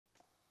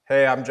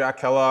Hey, I'm Jack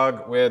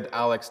Kellogg with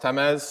Alex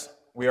Temez.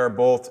 We are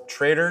both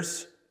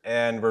traders,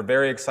 and we're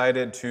very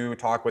excited to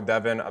talk with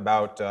Devin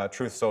about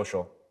Truth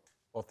Social.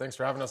 Well, thanks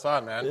for having us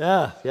on, man.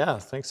 Yeah.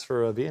 Thanks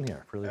for being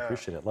here. Really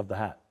appreciate it. Love the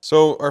hat.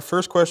 So our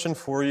first question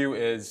for you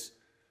is,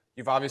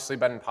 you've obviously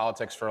been in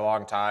politics for a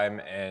long time,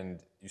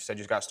 and you said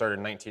you got started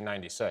in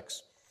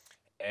 1996.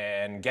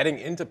 And getting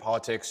into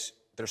politics,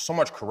 there's so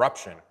much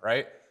corruption,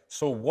 right?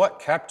 So what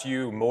kept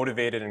you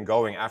motivated and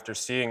going after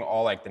seeing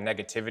all like the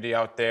negativity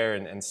out there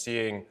and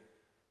seeing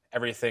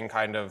everything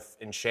kind of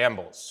in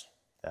shambles?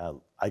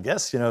 I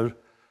guess, you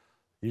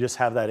just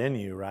have that in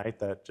you, right?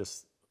 That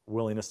just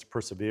willingness to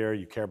persevere.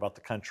 You care about the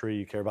country.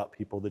 You care about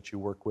people that you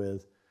work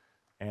with.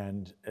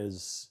 And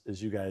as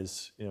you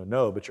guys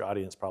know, but your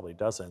audience probably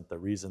doesn't, the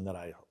reason that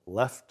I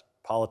left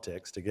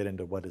politics to get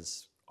into what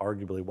is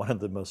arguably one of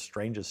the most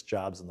strangest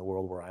jobs in the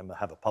world, where I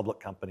have a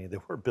public company that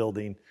we're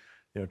building,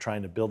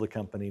 trying to build a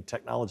company,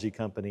 technology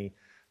company,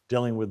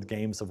 dealing with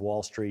games of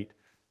Wall Street,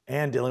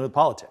 and dealing with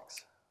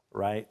politics,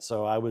 right?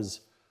 So I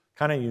was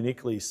kind of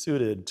uniquely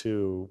suited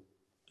to,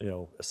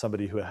 as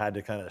somebody who had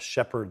to kind of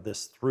shepherd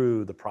this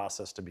through the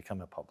process to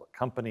become a public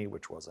company,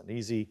 which wasn't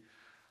easy.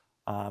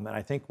 And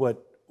I think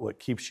what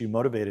keeps you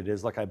motivated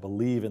is, like, I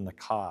believe in the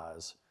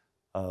cause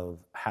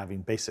of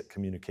having basic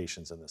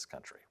communications in this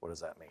country. What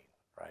does that mean,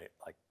 right?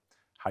 Like,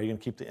 how are you going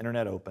to keep the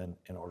internet open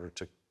in order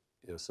to,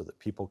 so that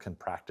people can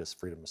practice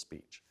freedom of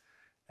speech?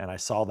 And I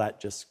saw that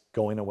just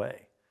going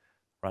away,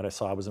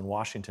 right? I was in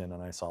Washington,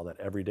 and I saw that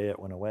every day it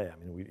went away. I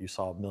mean, you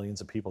saw millions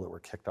of people that were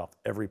kicked off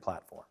every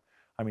platform.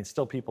 I mean,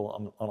 still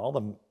people on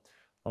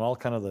all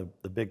kind of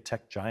the big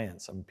tech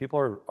giants. I mean, people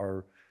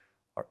are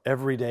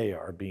every day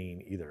are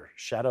being either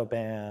shadow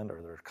banned,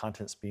 or their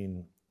content's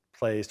being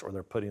placed, or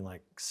they're putting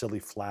like silly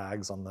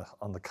flags on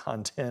the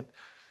content.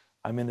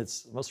 I mean,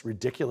 it's the most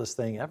ridiculous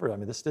thing ever. I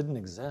mean, this didn't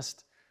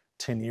exist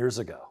 10 years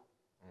ago,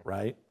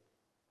 right?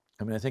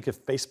 I mean, I think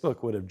if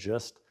Facebook would have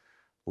just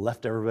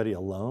left everybody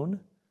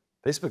alone,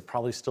 Facebook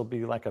probably still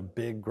be like a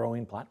big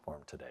growing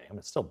platform today. I mean,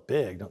 it's still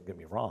big, don't get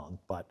me wrong,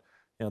 but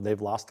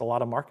they've lost a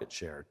lot of market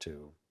share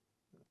to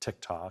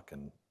TikTok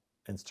and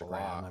Instagram.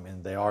 Wow. I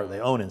mean, they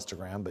own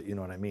Instagram, but you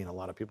know what I mean? A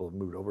lot of people have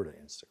moved over to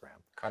Instagram.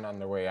 Kind of on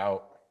their way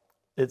out.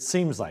 It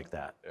seems like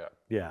that.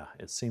 Yeah,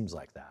 it seems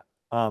like that.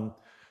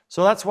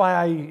 So that's why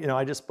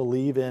I just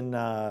believe in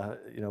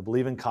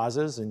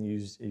causes, and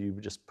you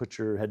just put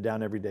your head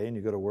down every day and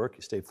you go to work,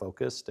 you stay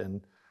focused,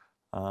 and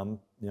I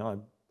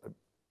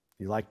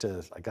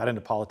got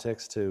into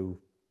politics to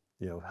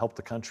help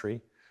the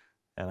country,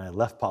 and I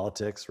left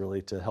politics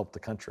really to help the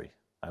country.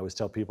 I always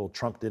tell people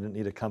Trump didn't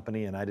need a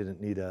company, and I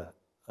didn't need a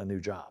new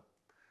job,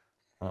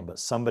 but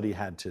somebody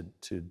had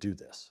to do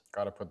this.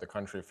 Got to put the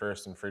country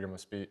first and freedom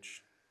of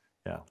speech.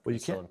 Yeah, well,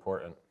 it's so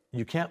important.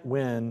 You can't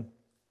win.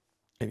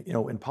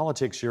 In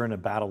politics, you're in a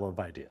battle of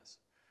ideas.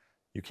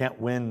 You can't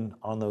win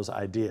on those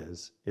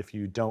ideas if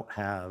you don't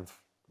have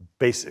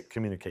basic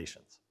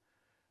communications,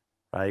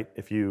 right?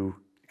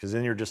 Because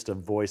then you're just a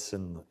voice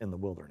in the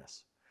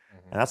wilderness.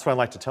 Mm-hmm. And that's why I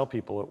like to tell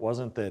people, it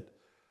wasn't that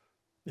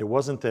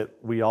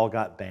we all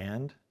got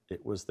banned.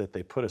 It was that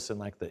they put us in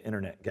like the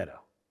internet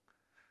ghetto,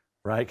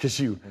 right? Because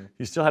you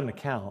still had an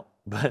account,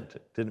 but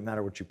it didn't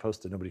matter what you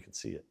posted, nobody could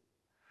see it.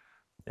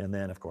 And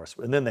then, of course,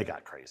 then they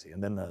got crazy,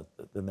 and then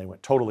they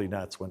went totally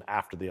nuts when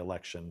after the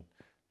election,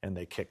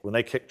 and when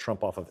they kicked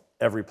Trump off of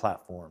every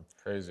platform.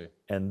 Crazy.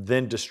 And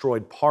then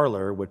destroyed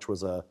Parler, which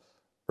was a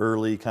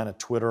early kind of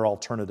Twitter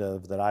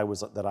alternative that I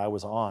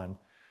was on.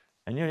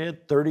 And you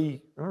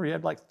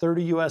had like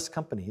 30 U.S.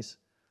 companies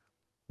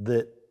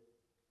that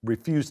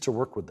refused to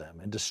work with them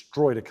and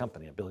destroyed a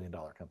company, $1 billion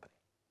company.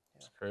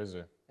 It's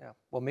crazy. Yeah.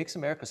 What makes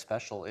America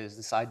special is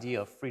this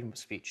idea of freedom of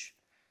speech.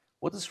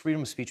 What does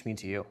freedom of speech mean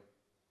to you?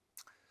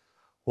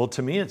 Well,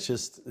 to me, it's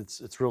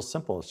real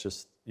simple. It's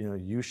just,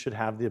 you should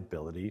have the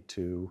ability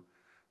to,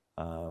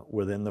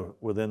 within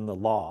the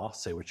law,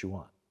 say what you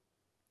want,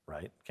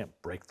 right? You can't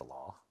break the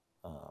law,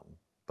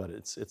 but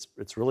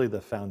it's really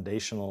the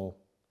foundational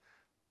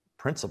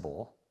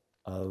principle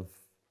of,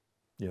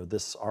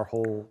 our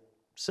whole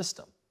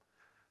system,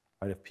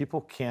 right? If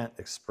people can't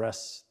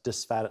express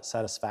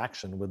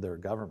dissatisfaction with their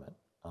government,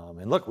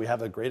 and look, we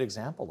have a great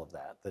example of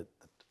that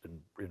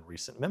in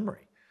recent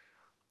memory.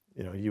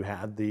 You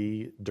had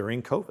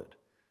during COVID,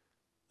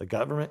 the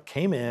government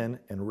came in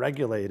and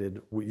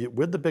regulated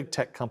with the big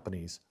tech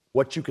companies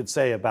what you could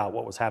say about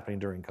what was happening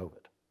during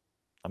COVID.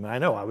 I mean, I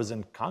know I was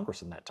in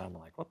Congress in that time.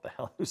 I'm like, what the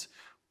hell?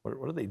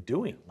 What are they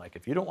doing? Like,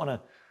 if you don't want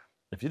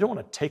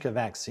to take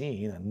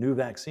a new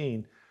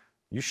vaccine,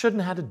 you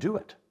shouldn't have had to do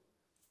it,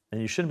 and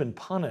you should have been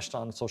punished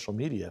on social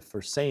media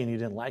for saying you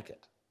didn't like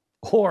it.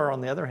 Or on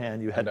the other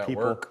hand, you had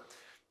people,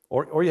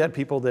 or you had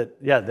people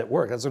that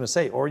work. I was going to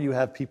say, or you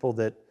have people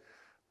that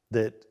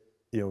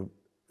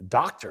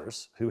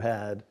doctors who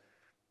had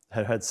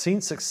seen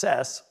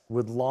success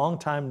with long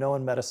time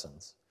known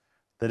medicines,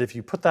 that if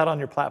you put that on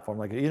your platform,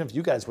 like even if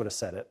you guys would have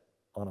said it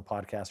on a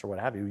podcast or what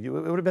have you,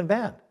 it would have been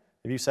banned.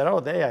 If you said,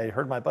 I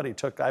heard my buddy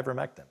took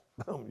ivermectin,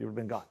 boom, you would have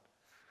been gone.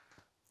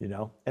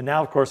 And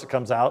now, of course, it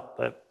comes out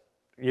that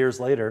years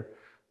later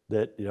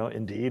that,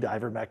 indeed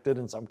ivermectin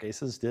in some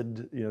cases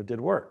did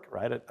work,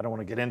 right? I don't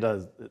want to get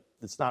into,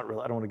 it's not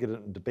really, I don't want to get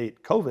into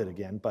debate COVID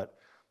again, but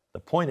the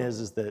point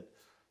is that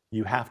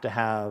you have to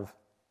have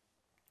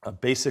a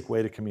basic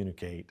way to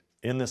communicate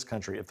in this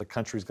country if the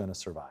country's going to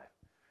survive.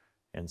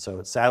 And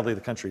so sadly,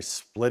 the country's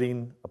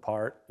splitting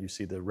apart. You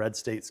see the red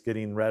states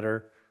getting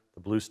redder,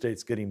 the blue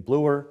states getting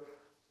bluer.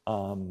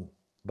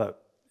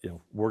 But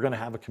we're going to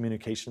have a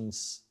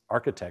communications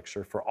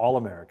architecture for all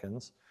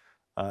Americans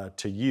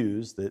to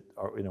use that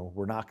are,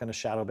 we're not going to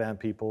shadow ban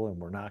people and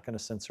we're not going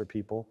to censor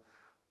people,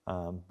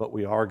 but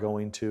we are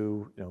going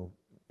to,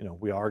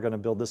 we are going to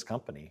build this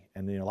company.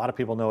 And a lot of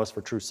people know us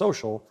for Truth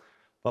Social,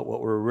 but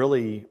what we're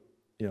really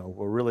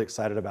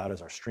excited about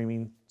is our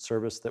streaming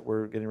service that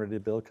we're getting ready to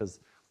build, because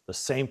the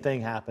same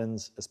thing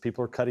happens as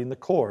people are cutting the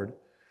cord.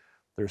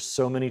 There's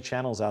so many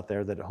channels out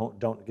there that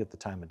don't get the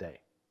time of day,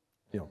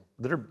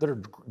 that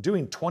are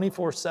doing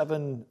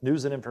 24/7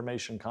 news and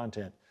information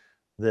content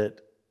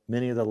that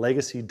many of the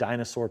legacy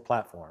dinosaur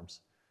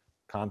platforms,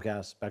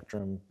 Comcast,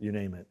 Spectrum, you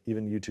name it,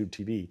 even YouTube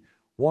TV,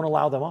 won't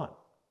allow them on.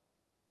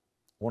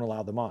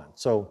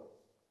 So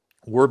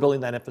we're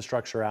building that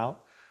infrastructure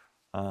out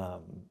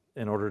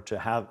in order to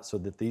have, so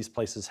that these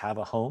places have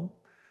a home,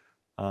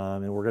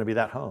 and we're going to be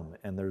that home.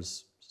 And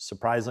there's,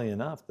 surprisingly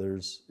enough,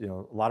 there's a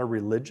lot of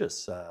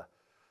religious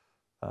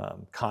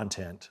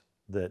content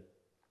that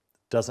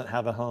doesn't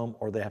have a home,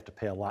 or they have to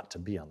pay a lot to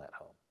be on that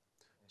home.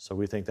 So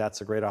we think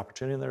that's a great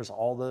opportunity. And there's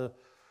all the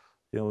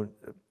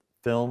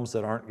films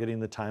that aren't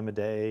getting the time of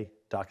day,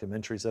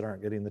 documentaries that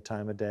aren't getting the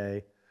time of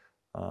day.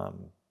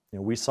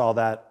 We saw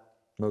that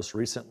most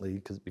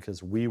recently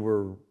because we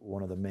were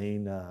one of the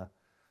main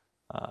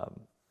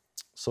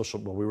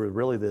we were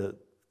really the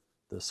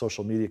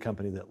social media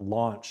company that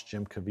launched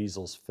Jim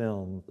Caviezel's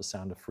film, The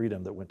Sound of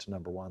Freedom, that went to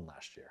 #1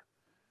 last year.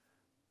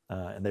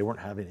 And they weren't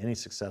having any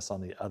success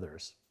on the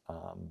others.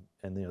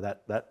 And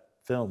that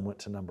film went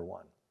to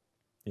 #1.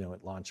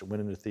 It launched, it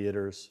went into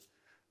theaters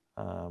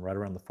right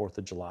around the 4th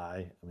of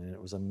July. I mean,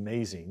 it was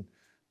amazing.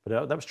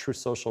 But that was Truth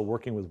Social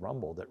working with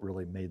Rumble that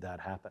really made that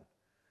happen.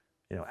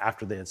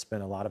 After they had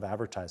spent a lot of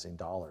advertising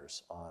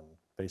dollars on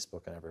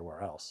Facebook and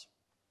everywhere else.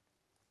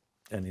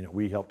 And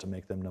we helped to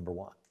make them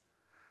 #1.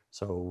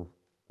 So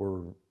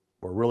we're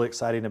really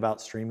excited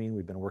about streaming.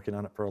 We've been working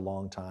on it for a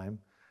long time.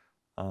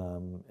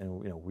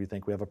 And we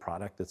think we have a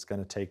product that's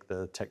going to take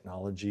the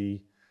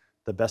technology,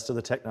 the best of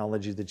the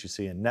technology that you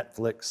see in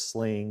Netflix,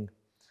 Sling,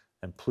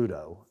 and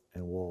Pluto,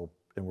 and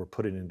we're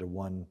putting it into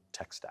one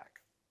tech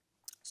stack.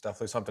 It's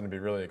definitely something to be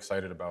really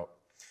excited about.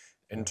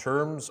 In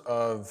terms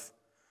of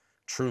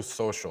Truth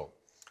Social,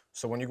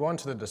 so when you go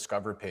onto the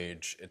Discover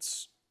page,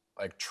 it's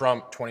like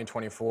Trump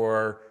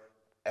 2024,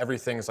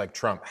 everything's like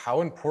Trump.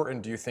 How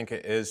important do you think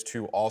it is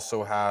to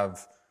also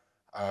have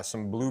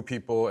some blue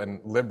people and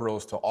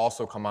liberals to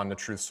also come on to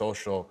Truth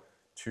Social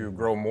to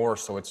grow more,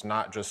 so it's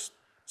not just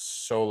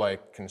so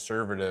like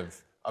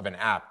conservative of an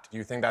app? Do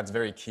you think that's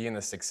very key in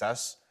the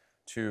success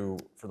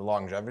for the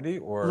longevity?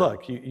 Or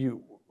look,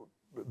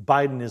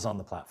 Biden is on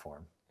the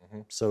platform,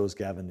 so is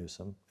Gavin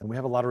Newsom, and we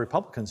have a lot of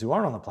Republicans who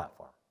aren't on the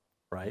platform,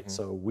 right?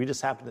 So it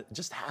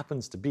just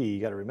happens to be,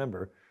 you got to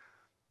remember,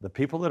 the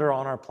people that are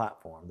on our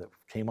platform that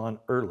came on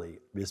early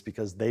is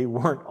because they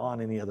weren't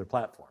on any other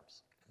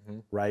platforms,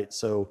 right?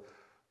 So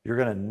you're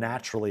going to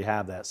naturally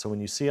have that. So when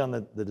you see on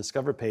the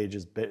Discover page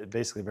is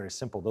basically very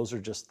simple. Those are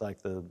just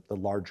like the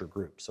larger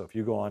groups. So if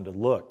you go on to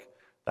look,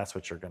 that's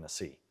what you're going to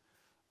see.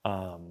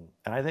 And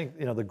I think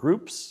the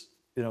groups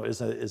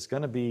is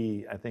going to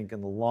be, I think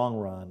in the long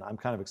run, I'm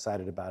kind of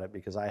excited about it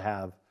because I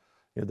have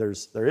there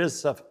is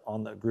stuff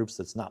on the groups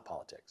that's not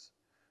politics,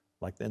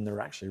 and they're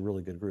actually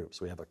really good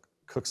groups. We have a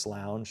Cook's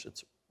Lounge.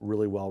 It's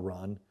really well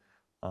run.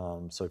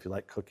 So if you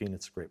like cooking,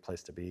 it's a great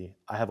place to be.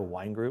 I have a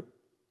wine group.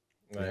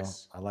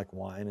 Nice. I like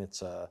wine.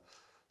 It's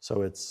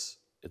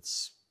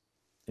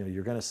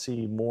you're going to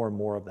see more and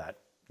more of that.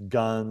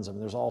 Guns. I mean,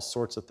 there's all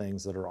sorts of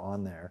things that are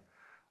on there.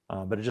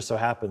 But it just so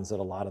happens that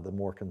a lot of the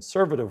more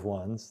conservative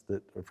ones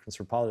that are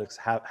conservative politics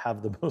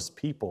have the most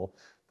people,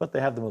 but they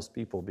have the most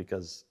people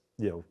because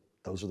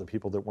those are the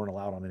people that weren't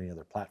allowed on any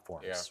other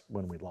platforms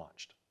when we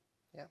launched.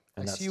 Yeah,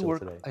 And I that's see you still work.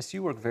 today. I see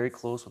you work very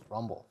close with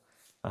Rumble.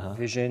 Your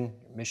vision,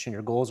 your mission,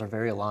 your goals are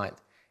very aligned.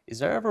 Is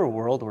there ever a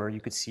world where you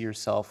could see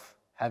yourself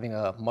having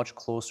a much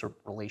closer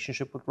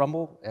relationship with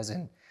Rumble, as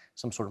in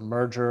some sort of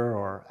merger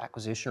or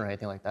acquisition or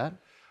anything like that?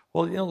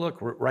 Well, look,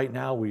 right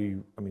now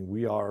we're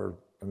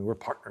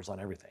partners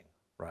on everything,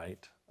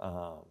 right?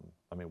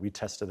 We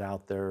tested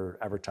out their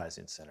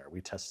advertising center.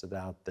 We tested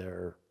out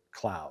their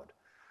cloud.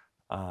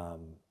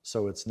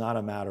 So it's not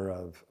a matter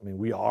of,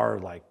 we are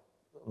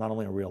not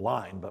only are we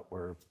aligned, but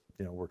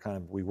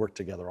we work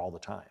together all the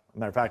time. As a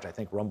matter of fact, I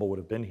think Rumble would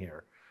have been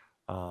here,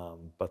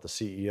 but the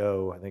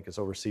CEO, I think, is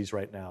overseas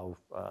right now,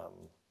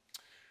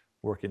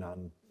 working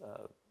on,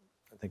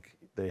 I think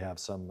they have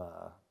some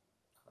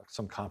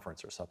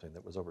conference or something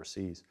that was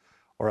overseas,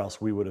 or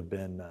else we would have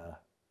been,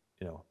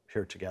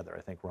 here together.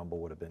 I think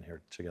Rumble would have been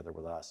here together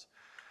with us.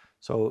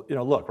 So,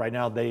 look, right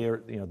now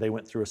they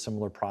went through a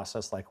similar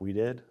process like we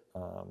did.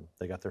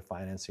 They got their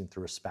financing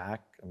through a SPAC.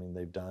 I mean,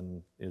 they've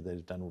done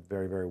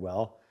very, very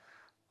well.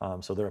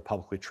 So they're a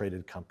publicly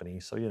traded company.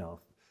 So,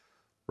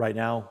 right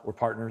now we're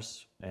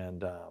partners,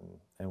 and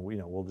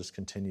we'll just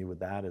continue with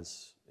that and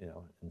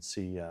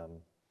see,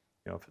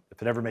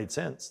 if it ever made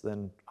sense,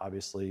 then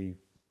obviously,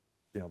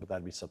 but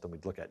that'd be something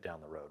we'd look at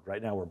down the road.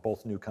 Right now we're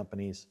both new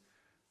companies,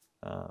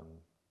 and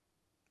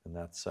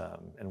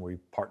we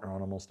partner on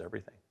almost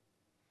everything.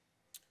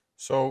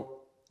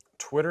 So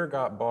Twitter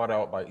got bought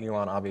out by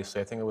Elon,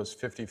 obviously. I think it was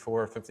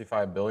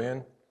 55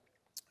 billion.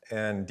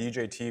 And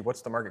DJT,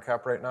 what's the market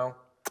cap right now?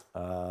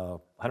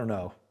 I don't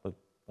know, but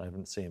I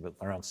haven't seen, but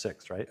around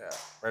 6, right? Yeah,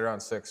 right around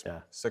 6.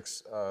 Yeah.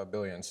 6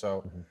 billion.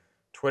 So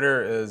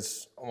Twitter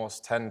is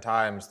almost 10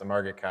 times the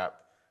market cap.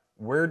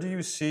 Where do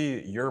you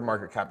see your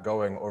market cap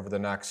going over the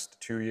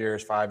next 2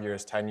 years, 5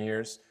 years, 10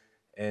 years?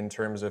 In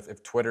terms of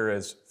if Twitter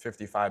is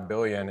 55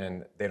 billion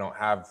and they don't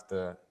have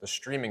the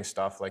streaming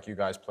stuff like you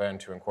guys plan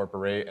to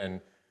incorporate and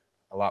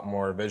a lot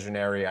more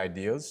visionary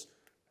ideas,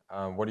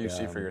 what do you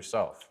see for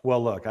yourself?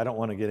 Well, look, I don't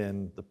want to get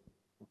in. The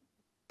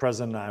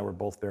president and I were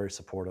both very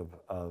supportive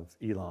of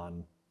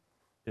Elon,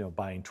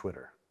 buying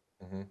Twitter.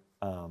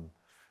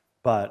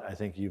 But I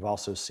think you've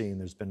also seen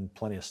there's been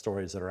plenty of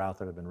stories that are out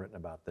there that have been written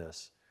about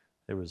this.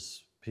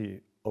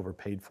 He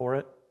overpaid for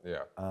it.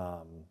 Yeah.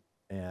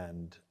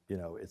 And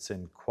it's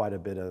in quite a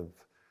bit of,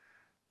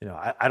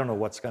 I don't know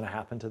what's going to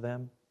happen to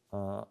them.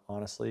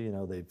 Honestly,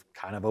 they've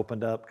kind of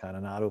opened up, kind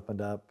of not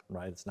opened up,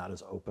 right? It's not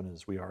as open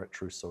as we are at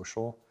True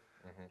Social.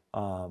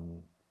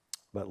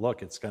 But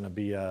look, it's going to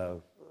be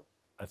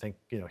I think,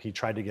 he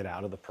tried to get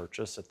out of the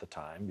purchase at the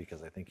time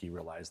because I think he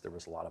realized there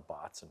was a lot of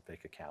bots and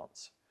fake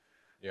accounts.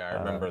 Yeah, I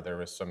remember there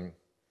was some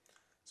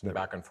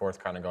back and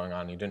forth kind of going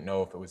on. You didn't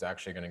know if it was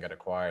actually going to get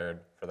acquired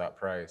for that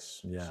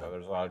price. Yeah. So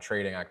there's a lot of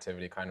trading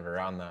activity kind of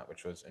around that,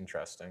 which was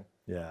interesting.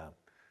 Yeah.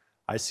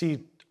 I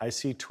see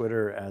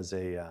Twitter as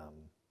a,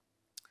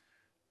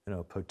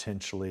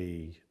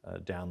 potentially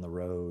down the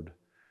road.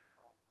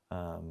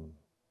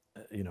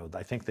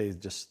 I think they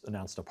just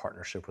announced a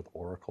partnership with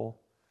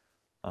Oracle.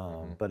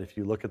 But if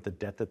you look at the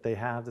debt that they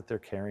have that they're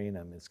carrying,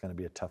 it's going to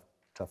be a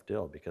tough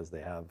deal because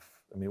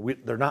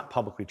they're not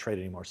publicly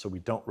traded anymore, so we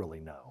don't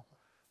really know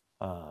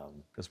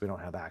because we don't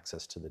have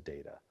access to the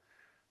data.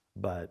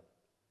 But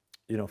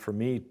for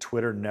me,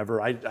 Twitter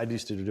never. I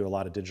used to do a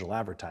lot of digital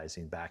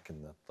advertising back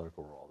in the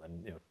political world,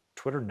 and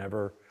Twitter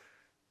never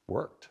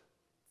worked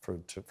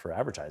for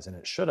advertising.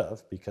 It should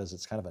have, because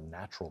it's kind of a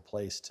natural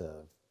place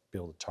to be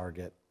able to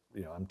target.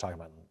 I'm talking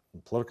about in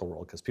the political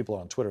world because people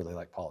on Twitter, they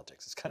like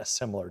politics. It's kind of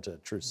similar to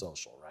True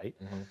Social, right?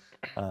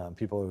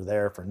 People are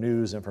there for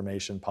news,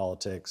 information,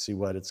 politics. See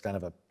what it's kind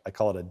of I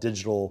call it a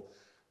digital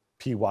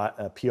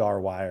PR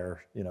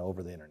wire,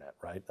 over the internet,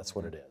 right? That's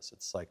what it is.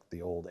 It's like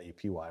the old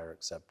AP wire,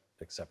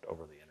 except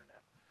over the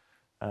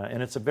internet.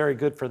 And it's a very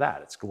good for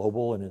that. It's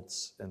global and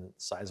it's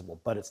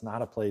sizable, but it's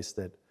not a place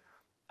that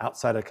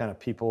outside of kind of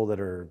people that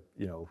are,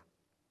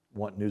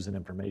 want news and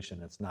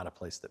information. It's not a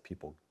place that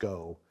people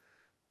go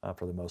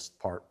for the most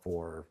part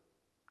for,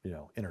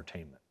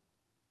 entertainment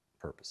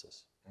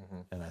purposes.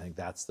 And I think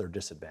that's their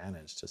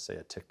disadvantage to say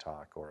a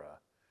TikTok or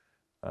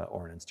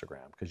an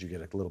Instagram, because you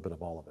get a little bit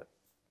of all of it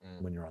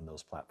when you're on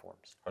those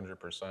platforms.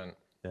 100%.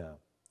 Yeah.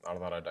 Not a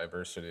lot of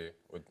diversity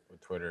with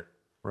Twitter.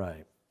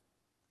 Right.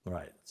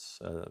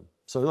 So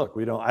look,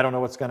 I don't know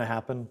what's going to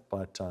happen,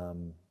 but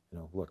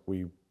look,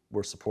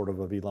 we're supportive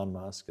of Elon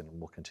Musk, and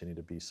we'll continue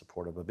to be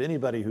supportive of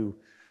anybody who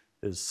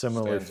is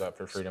similar. Stands up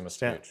for freedom of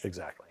speech.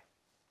 Exactly.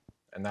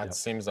 And that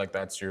seems like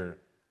that's your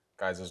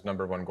guys'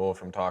 number one goal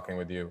from talking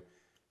with you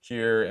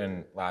here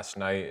and last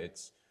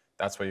night.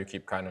 That's what you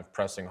keep kind of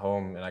pressing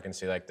home, and I can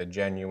see like the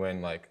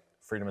genuine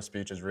freedom of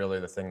speech is really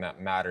the thing that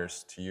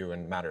matters to you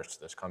and matters to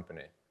this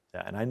company.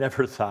 Yeah, and I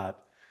never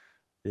thought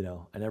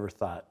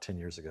 10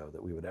 years ago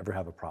that we would ever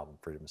have a problem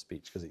with freedom of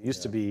speech, because it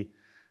used to be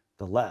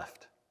the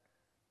left,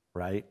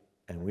 right?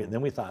 And then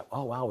we thought,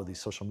 oh wow, with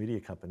these social media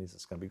companies,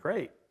 it's going to be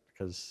great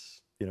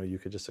because you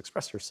could just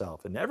express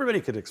yourself, and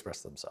everybody could express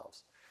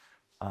themselves.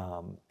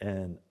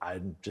 And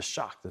I'm just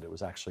shocked that it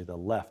was actually the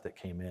left that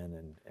came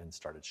in and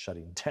started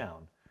shutting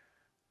down,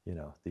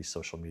 these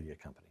social media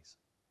companies.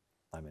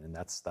 And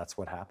that's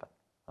what happened.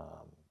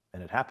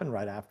 And it happened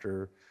right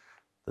after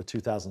the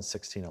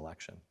 2016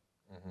 election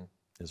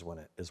is when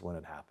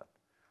it happened.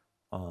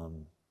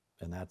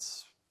 And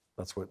that's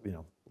what,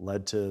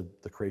 led to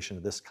the creation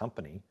of this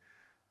company.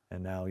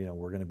 And now,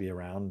 we're going to be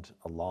around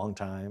a long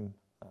time.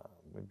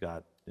 We've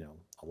got,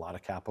 a lot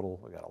of capital.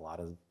 We've got a lot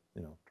of,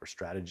 our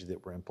strategy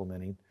that we're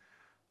implementing.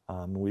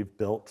 We've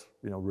built,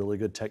 really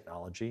good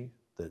technology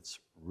that's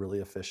really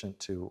efficient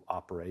to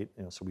operate.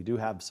 So we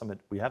have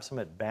some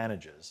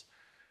advantages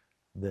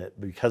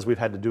that, because we've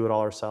had to do it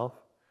all ourselves,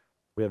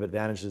 we have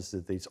advantages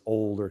that these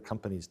older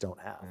companies don't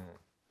have.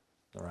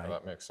 All right. Well,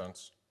 that makes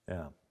sense.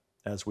 Yeah.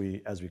 As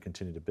we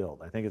continue to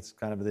build, I think it's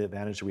kind of the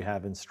advantage we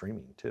have in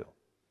streaming too,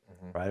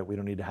 right? We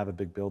don't need to have a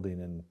big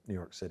building in New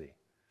York City,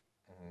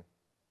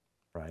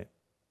 right?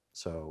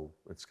 So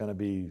it's going to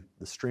be,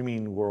 the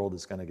streaming world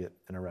is going to get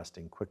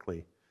interesting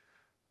quickly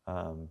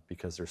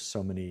because there's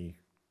so many,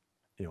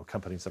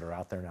 companies that are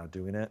out there now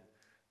doing it.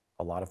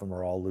 A lot of them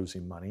are all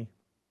losing money,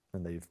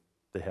 and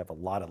they have a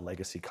lot of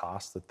legacy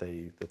costs that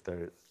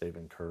they've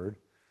incurred.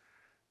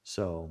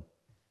 So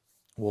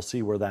we'll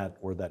see where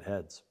that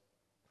heads.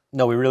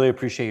 No, we really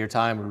appreciate your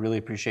time. We really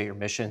appreciate your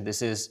mission.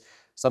 This is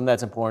something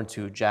that's important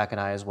to Jack and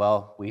I as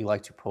well. We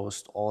like to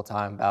post all the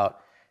time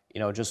about,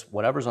 just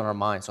whatever's on our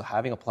mind. So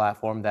having a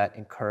platform that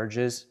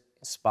encourages,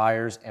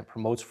 inspires, and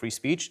promotes free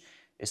speech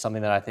is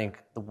something that I think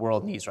the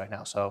world needs right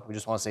now. So we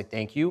just want to say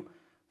thank you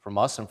from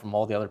us and from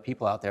all the other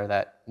people out there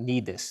that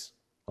need this.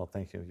 Well,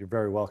 thank you. You're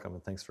very welcome,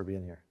 and thanks for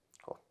being here.